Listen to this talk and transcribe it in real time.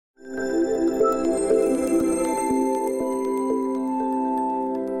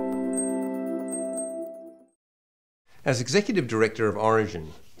As Executive Director of Orygen,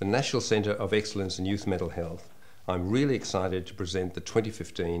 the National Centre of Excellence in Youth Mental Health, I'm really excited to present the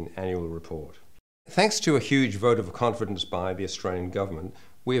 2015 annual report. Thanks to a huge vote of confidence by the Australian Government,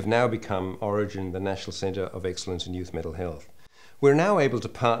 we have now become Orygen, the National Centre of Excellence in Youth Mental Health. We're now able to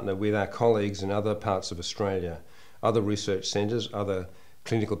partner with our colleagues in other parts of Australia, other research centres, other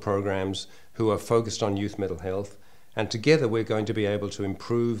clinical programs who are focused on youth mental health, and together we're going to be able to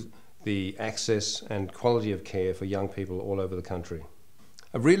improve the access and quality of care for young people all over the country.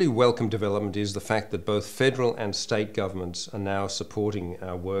 A really welcome development is the fact that both federal and state governments are now supporting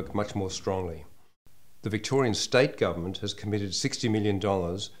our work much more strongly. The Victorian State Government has committed $60 million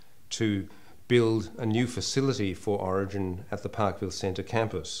to build a new facility for Orygen at the Parkville Centre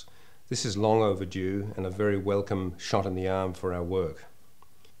campus. This is long overdue and a very welcome shot in the arm for our work.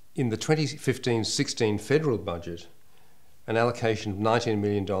 In the 2015-16 federal budget, an allocation of $19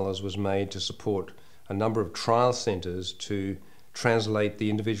 million was made to support a number of trial centres to translate the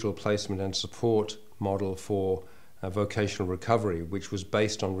individual placement and support model for vocational recovery, which was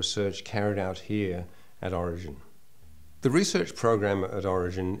based on research carried out here at Orygen. The research program at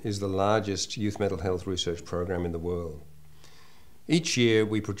Orygen is the largest youth mental health research program in the world. Each year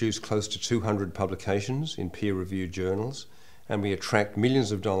we produce close to 200 publications in peer-reviewed journals, and we attract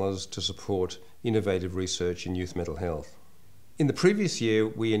millions of dollars to support innovative research in youth mental health. In the previous year,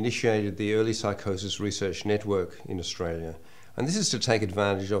 we initiated the Early Psychosis Research Network in Australia, and this is to take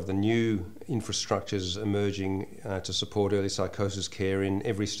advantage of the new infrastructures emerging to support early psychosis care in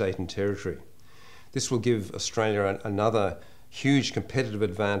every state and territory. This will give Australia another huge competitive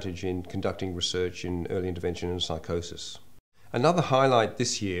advantage in conducting research in early intervention and psychosis. Another highlight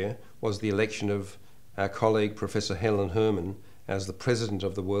this year was the election of our colleague Professor Helen Herman as the President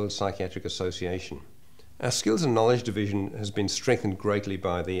of the World Psychiatric Association. Our Skills and Knowledge Division has been strengthened greatly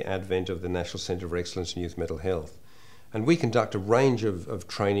by the advent of the National Centre of Excellence in Youth Mental Health, and we conduct a range of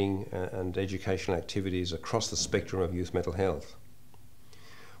training and educational activities across the spectrum of youth mental health.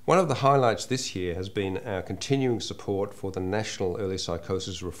 One of the highlights this year has been our continuing support for the National Early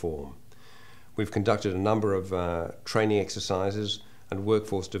Psychosis Reform. We've conducted a number of training exercises and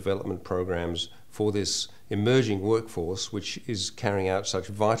workforce development programs for this emerging workforce, which is carrying out such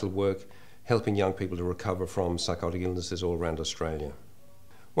vital work helping young people to recover from psychotic illnesses all around Australia.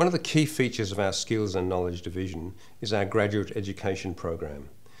 One of the key features of our Skills and Knowledge Division is our graduate education program.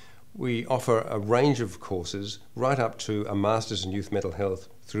 We offer a range of courses right up to a Masters in Youth Mental Health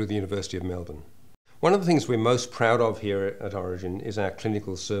through the University of Melbourne. One of the things we're most proud of here at Orygen is our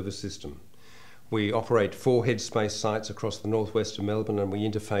clinical service system. We operate 4 Headspace sites across the northwest of Melbourne, and we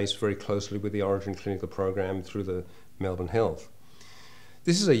interface very closely with the Orygen clinical program through the Melbourne Health.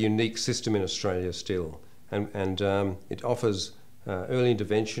 This is a unique system in Australia still, and it offers early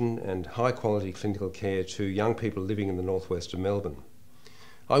intervention and high quality clinical care to young people living in the northwest of Melbourne.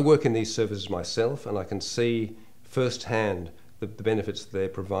 I work in these services myself, and I can see firsthand the benefits they're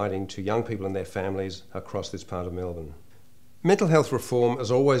providing to young people and their families across this part of Melbourne. Mental health reform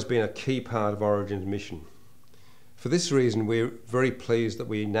has always been a key part of Orygen's mission. For this reason, we're very pleased that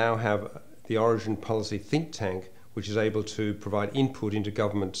we now have the Orygen Policy Think Tank, which is able to provide input into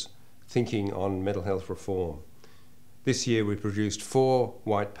government's thinking on mental health reform. This year we produced 4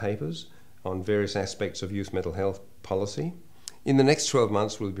 white papers on various aspects of youth mental health policy. In the next 12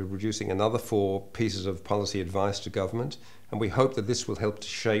 months we'll be producing another 4 pieces of policy advice to government, and we hope that this will help to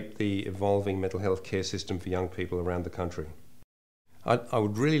shape the evolving mental health care system for young people around the country. I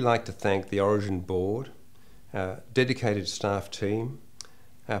would really like to thank the Orygen board, our dedicated staff team,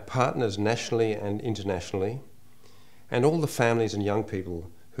 our partners nationally and internationally, and all the families and young people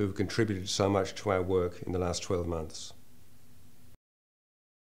who have contributed so much to our work in the last 12 months.